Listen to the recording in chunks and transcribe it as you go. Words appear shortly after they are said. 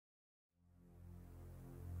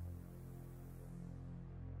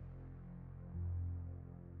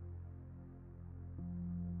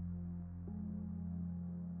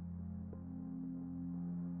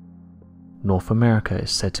North America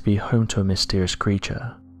is said to be home to a mysterious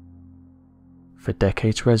creature. For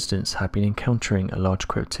decades, residents have been encountering a large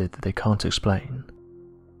cryptid that they can't explain.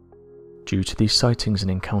 Due to these sightings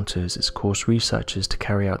and encounters, it's caused researchers to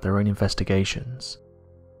carry out their own investigations.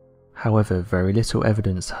 However, very little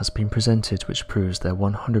evidence has been presented which proves they're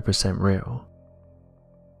 100% real.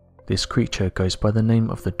 This creature goes by the name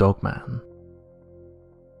of the Dogman.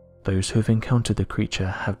 Those who have encountered the creature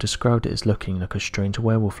have described it as looking like a strange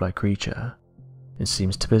werewolf-like creature and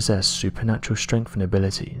seems to possess supernatural strength and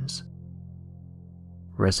abilities.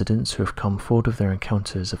 Residents who have come forward with their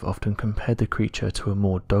encounters have often compared the creature to a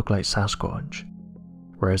more dog-like Sasquatch,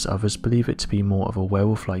 whereas others believe it to be more of a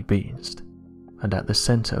werewolf-like beast, and at the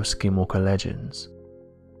centre of skinwalker legends.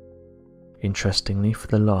 Interestingly, for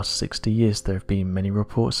the last 60 years there have been many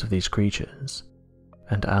reports of these creatures,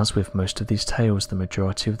 and as with most of these tales, the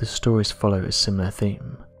majority of the stories follow a similar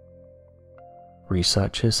theme.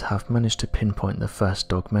 Researchers have managed to pinpoint the first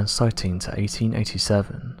Dogman sighting to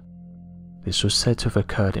 1887. This was said to have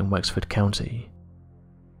occurred in Wexford County.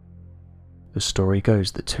 The story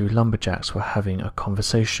goes that two lumberjacks were having a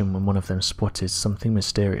conversation when one of them spotted something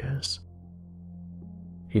mysterious.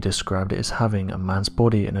 He described it as having a man's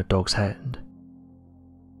body and a dog's head.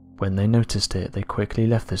 When they noticed it, they quickly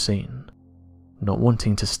left the scene, not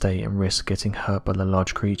wanting to stay and risk getting hurt by the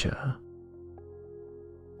large creature.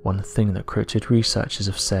 One thing that cryptid researchers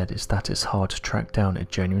have said is that it's hard to track down a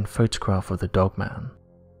genuine photograph of the Dogman,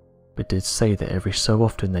 but did say that every so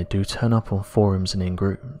often they do turn up on forums and in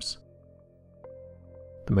groups.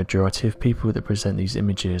 The majority of people that present these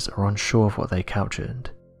images are unsure of what they captured,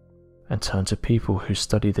 and turn to people who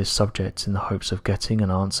study this subject in the hopes of getting an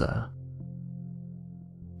answer.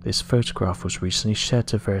 This photograph was recently shared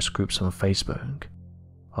to various groups on Facebook,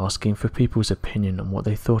 asking for people's opinion on what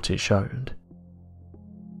they thought it showed.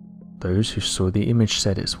 Those who saw the image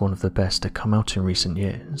said it's one of the best to come out in recent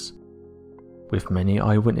years, with many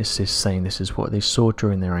eyewitnesses saying this is what they saw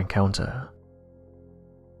during their encounter.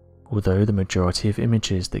 Although the majority of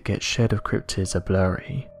images that get shared of cryptids are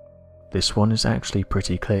blurry, this one is actually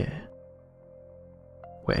pretty clear.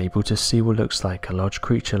 We're able to see what looks like a large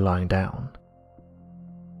creature lying down.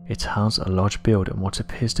 It has a large build and what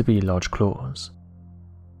appears to be large claws.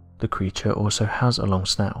 The creature also has a long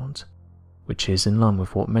snout, which is in line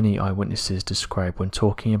with what many eyewitnesses describe when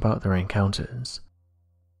talking about their encounters.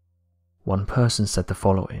 One person said the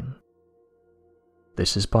following: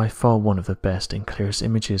 "This is by far one of the best and clearest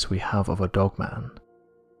images we have of a Dogman.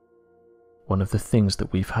 One of the things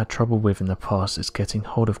that we've had trouble with in the past is getting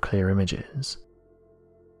hold of clear images.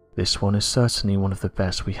 This one is certainly one of the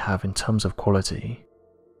best we have in terms of quality.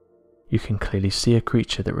 You can clearly see a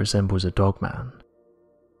creature that resembles a Dogman.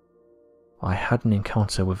 I had an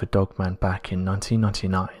encounter with a Dogman back in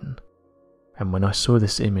 1999, and when I saw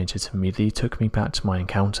this image it immediately took me back to my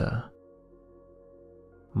encounter.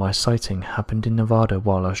 My sighting happened in Nevada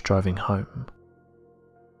while I was driving home.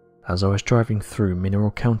 As I was driving through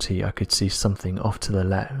Mineral County, I could see something off to the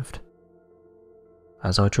left.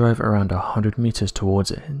 As I drove around 100 meters towards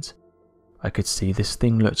it, I could see this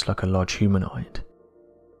thing looked like a large humanoid.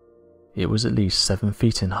 It was at least 7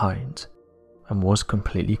 feet in height, and was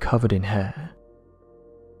completely covered in hair.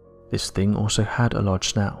 This thing also had a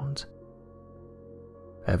large snout.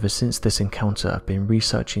 Ever since this encounter, I've been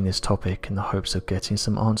researching this topic in the hopes of getting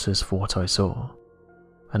some answers for what I saw,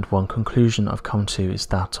 and one conclusion I've come to is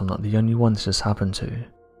that I'm not the only one this has happened to.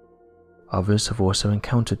 Others have also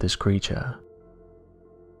encountered this creature.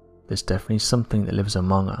 There's definitely something that lives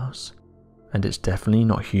among us, and it's definitely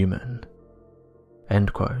not human."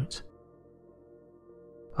 End quote.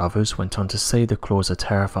 Others went on to say the claws are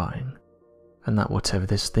terrifying, and that whatever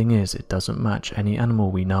this thing is, it doesn't match any animal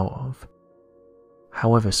we know of.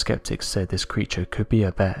 However, skeptics said this creature could be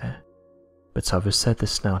a bear, but others said the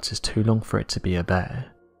snout is too long for it to be a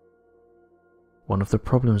bear. One of the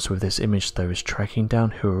problems with this image though is tracking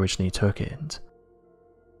down who originally took it.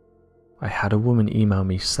 I had a woman email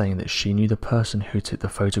me saying that she knew the person who took the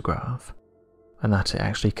photograph, and that it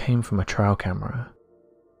actually came from a trail camera.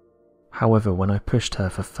 However, when I pushed her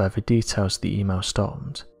for further details, the email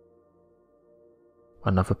stopped.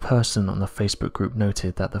 Another person on the Facebook group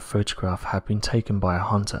noted that the photograph had been taken by a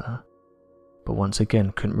hunter, but once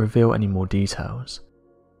again couldn't reveal any more details.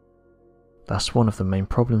 That's one of the main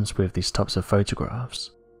problems with these types of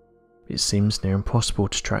photographs. It seems near impossible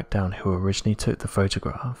to track down who originally took the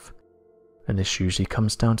photograph, and this usually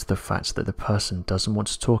comes down to the fact that the person doesn't want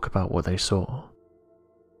to talk about what they saw.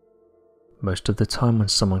 Most of the time when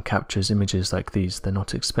someone captures images like these, they're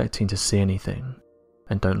not expecting to see anything,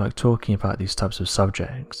 and don't like talking about these types of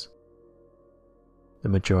subjects. The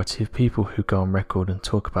majority of people who go on record and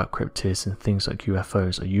talk about cryptids and things like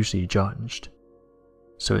UFOs are usually judged,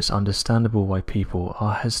 so it's understandable why people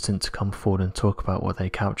are hesitant to come forward and talk about what they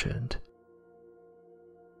captured.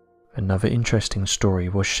 Another interesting story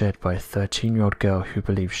was shared by a 13-year-old girl who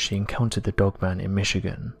believes she encountered the Dogman in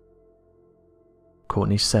Michigan.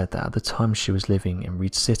 Courtney said that at the time she was living in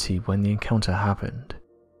Reed City when the encounter happened.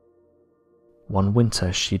 One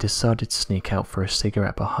winter she decided to sneak out for a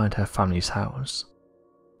cigarette behind her family's house,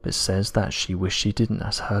 but says that she wished she didn't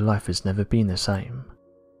as her life has never been the same.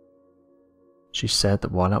 She said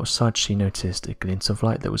that while outside she noticed a glint of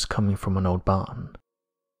light that was coming from an old barn.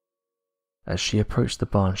 As she approached the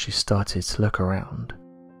barn she started to look around,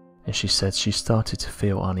 and she said she started to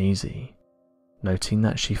feel uneasy, noting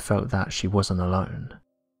that she felt that she wasn't alone.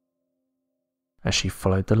 As she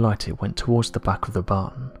followed the light it went towards the back of the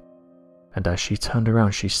barn, and as she turned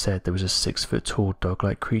around she said there was a 6-foot-tall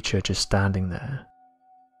dog-like creature just standing there.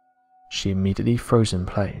 She immediately froze in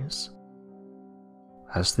place.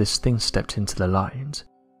 As this thing stepped into the light,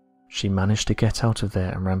 she managed to get out of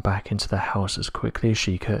there and ran back into the house as quickly as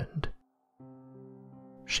she could.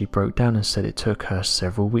 She broke down and said it took her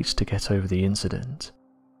several weeks to get over the incident.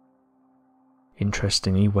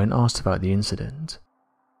 Interestingly, when asked about the incident,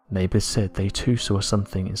 neighbours said they too saw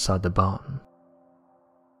something inside the barn.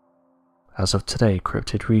 As of today,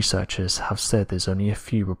 cryptid researchers have said there's only a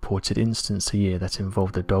few reported incidents a year that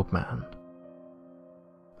involve the Dogman.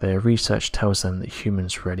 Their research tells them that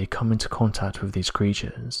humans rarely come into contact with these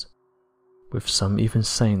creatures, with some even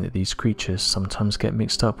saying that these creatures sometimes get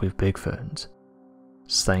mixed up with Bigfoot,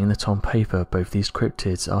 saying that on paper both these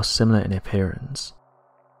cryptids are similar in appearance.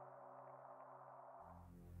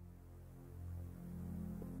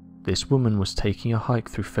 This woman was taking a hike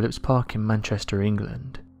through Phillips Park in Manchester,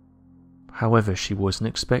 England. However, she wasn't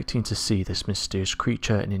expecting to see this mysterious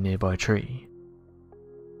creature in a nearby tree.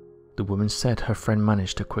 The woman said her friend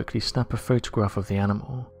managed to quickly snap a photograph of the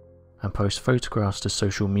animal and post photographs to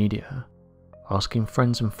social media, asking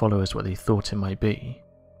friends and followers what they thought it might be.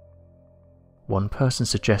 One person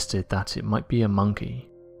suggested that it might be a monkey,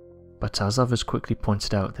 but as others quickly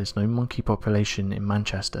pointed out, there's no monkey population in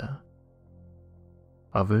Manchester.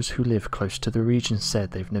 Others who live close to the region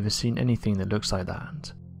said they've never seen anything that looks like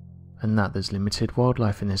that, and that there's limited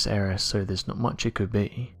wildlife in this area, so there's not much it could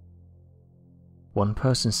be. One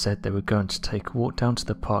person said they were going to take a walk down to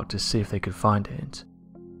the park to see if they could find it,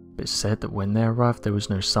 but said that when they arrived there was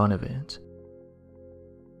no sign of it.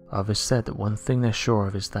 Others said that one thing they're sure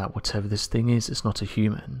of is that whatever this thing is, it's not a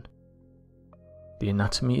human. The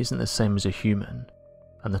anatomy isn't the same as a human,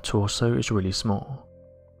 and the torso is really small.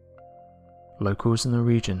 Locals in the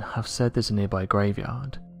region have said there's a nearby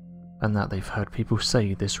graveyard, and that they've heard people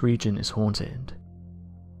say this region is haunted.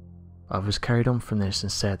 Others carried on from this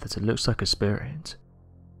and said that it looks like a spirit.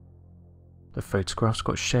 The photographs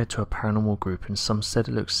got shared to a paranormal group and some said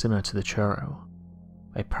it looks similar to the Churro,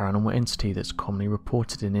 a paranormal entity that's commonly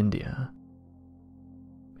reported in India.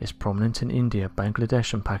 It's prominent in India,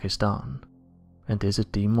 Bangladesh and Pakistan, and is a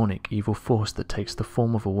demonic evil force that takes the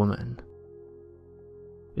form of a woman.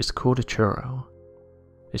 It's called a Churro.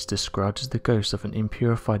 It's described as the ghost of an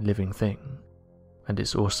impurified living thing, and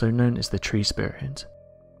it's also known as the tree spirit,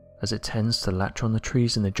 as it tends to latch on the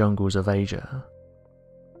trees in the jungles of Asia.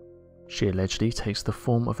 She allegedly takes the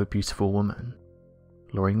form of a beautiful woman,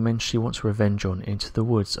 luring men she wants revenge on into the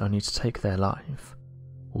woods only to take their life,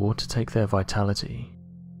 or to take their vitality.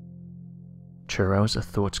 Churros are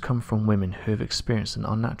thought to come from women who have experienced an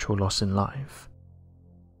unnatural loss in life.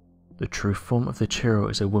 The true form of the Churro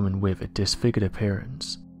is a woman with a disfigured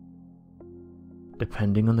appearance.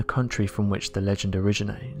 Depending on the country from which the legend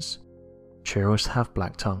originates, Churros have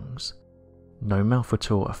black tongues, no mouth at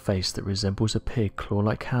all, a face that resembles a pig,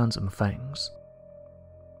 claw-like hands and fangs.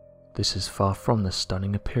 This is far from the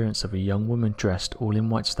stunning appearance of a young woman dressed all in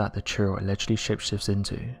whites that the Churro allegedly shapeshifts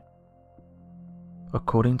into.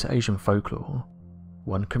 According to Asian folklore,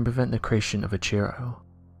 one can prevent the creation of a Churro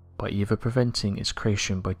by either preventing its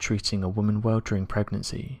creation by treating a woman well during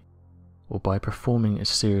pregnancy, or by performing a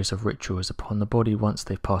series of rituals upon the body once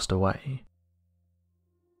they've passed away.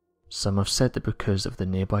 Some have said that because of the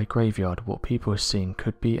nearby graveyard, what people are seeing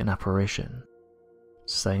could be an apparition,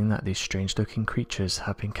 saying that these strange looking creatures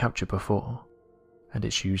have been captured before, and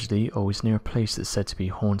it's usually always near a place that's said to be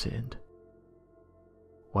haunted.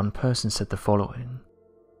 One person said the following: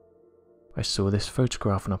 "I saw this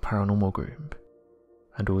photograph on a paranormal group,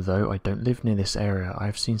 and although I don't live near this area, I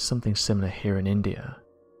have seen something similar here in India.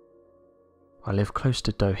 I live close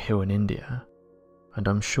to Doe Hill in India, and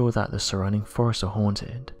I'm sure that the surrounding forests are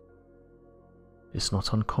haunted. It's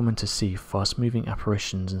not uncommon to see fast-moving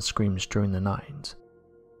apparitions and screams during the night,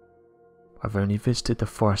 I've only visited the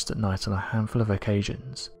forest at night on a handful of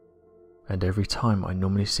occasions, and every time I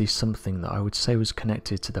normally see something that I would say was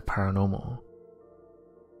connected to the paranormal.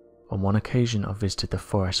 On one occasion I visited the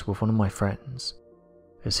forest with one of my friends,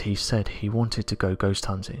 as he said he wanted to go ghost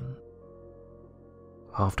hunting.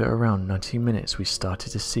 After around 90 minutes we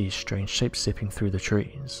started to see strange shapes zipping through the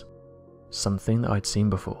trees, something that I'd seen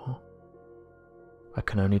before. I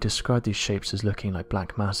can only describe these shapes as looking like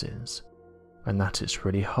black masses, and that it's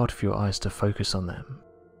really hard for your eyes to focus on them.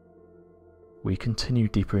 We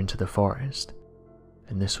continued deeper into the forest,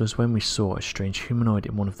 and this was when we saw a strange humanoid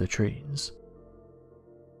in one of the trees.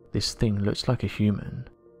 This thing looked like a human,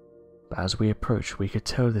 but as we approached we could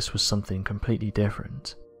tell this was something completely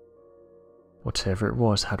different. Whatever it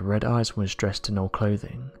was had red eyes and was dressed in old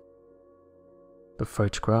clothing. The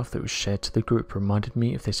photograph that was shared to the group reminded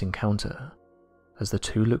me of this encounter, as the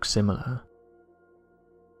two looked similar.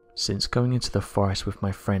 Since going into the forest with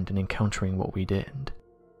my friend and encountering what we did,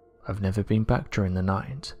 I've never been back during the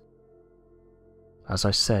night. As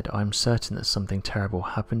I said, I'm certain that something terrible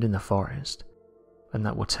happened in the forest, and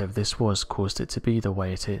that whatever this was caused it to be the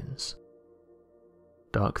way it is.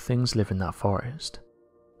 Dark things live in that forest,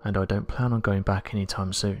 and I don't plan on going back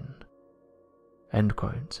anytime soon." End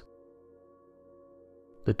quote.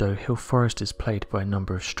 The Doe Hill Forest is plagued by a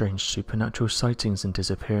number of strange supernatural sightings and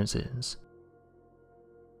disappearances.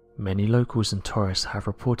 Many locals and tourists have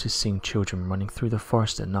reported seeing children running through the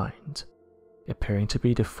forest at night, appearing to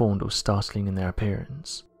be deformed or startling in their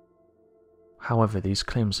appearance. However, these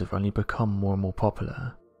claims have only become more and more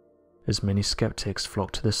popular, as many skeptics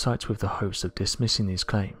flock to the sites with the hopes of dismissing these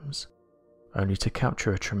claims, only to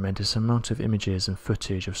capture a tremendous amount of images and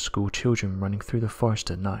footage of school children running through the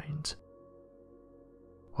forest at night.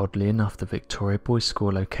 Oddly enough, the Victoria Boys'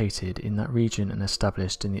 School, located in that region and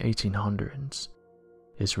established in the 1800s,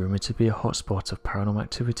 is rumoured to be a hotspot of paranormal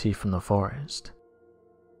activity from the forest.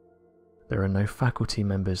 There are no faculty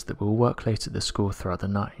members that will work late at the school throughout the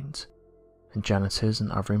night, and janitors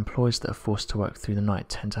and other employees that are forced to work through the night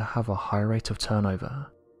tend to have a high rate of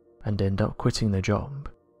turnover and end up quitting their job.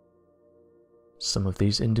 Some of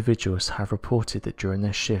these individuals have reported that during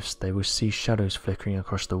their shifts they will see shadows flickering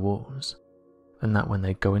across the walls, and that when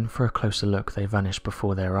they go in for a closer look they vanish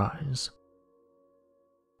before their eyes.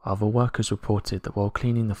 Other workers reported that while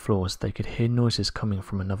cleaning the floors they could hear noises coming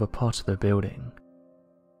from another part of the building.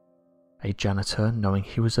 A janitor, knowing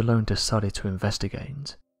he was alone, decided to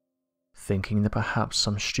investigate, thinking that perhaps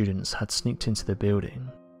some students had sneaked into the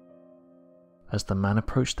building. As the man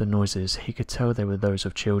approached the noises, he could tell they were those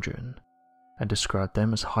of children, and described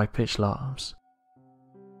them as high-pitched laughs.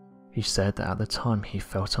 He said that at the time he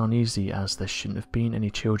felt uneasy as there shouldn't have been any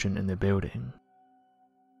children in the building.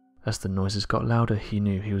 As the noises got louder he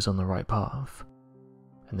knew he was on the right path,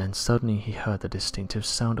 and then suddenly he heard the distinctive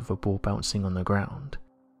sound of a ball bouncing on the ground.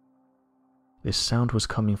 This sound was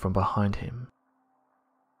coming from behind him.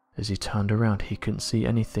 As he turned around he couldn't see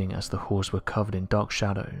anything as the halls were covered in dark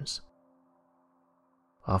shadows.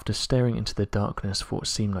 After staring into the darkness for what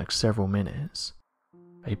seemed like several minutes,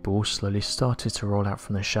 a ball slowly started to roll out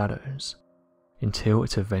from the shadows, until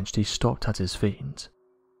it eventually stopped at his feet.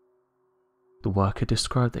 The worker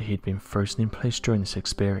described that he had been frozen in place during this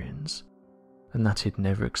experience, and that he'd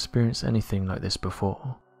never experienced anything like this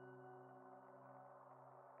before.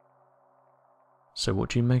 So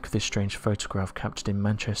what do you make of this strange photograph captured in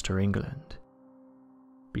Manchester, England?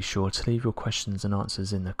 Be sure to leave your questions and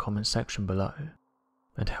answers in the comment section below,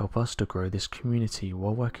 and help us to grow this community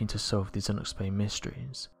while working to solve these unexplained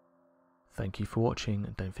mysteries. Thank you for watching,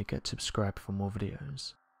 and don't forget to subscribe for more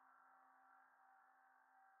videos.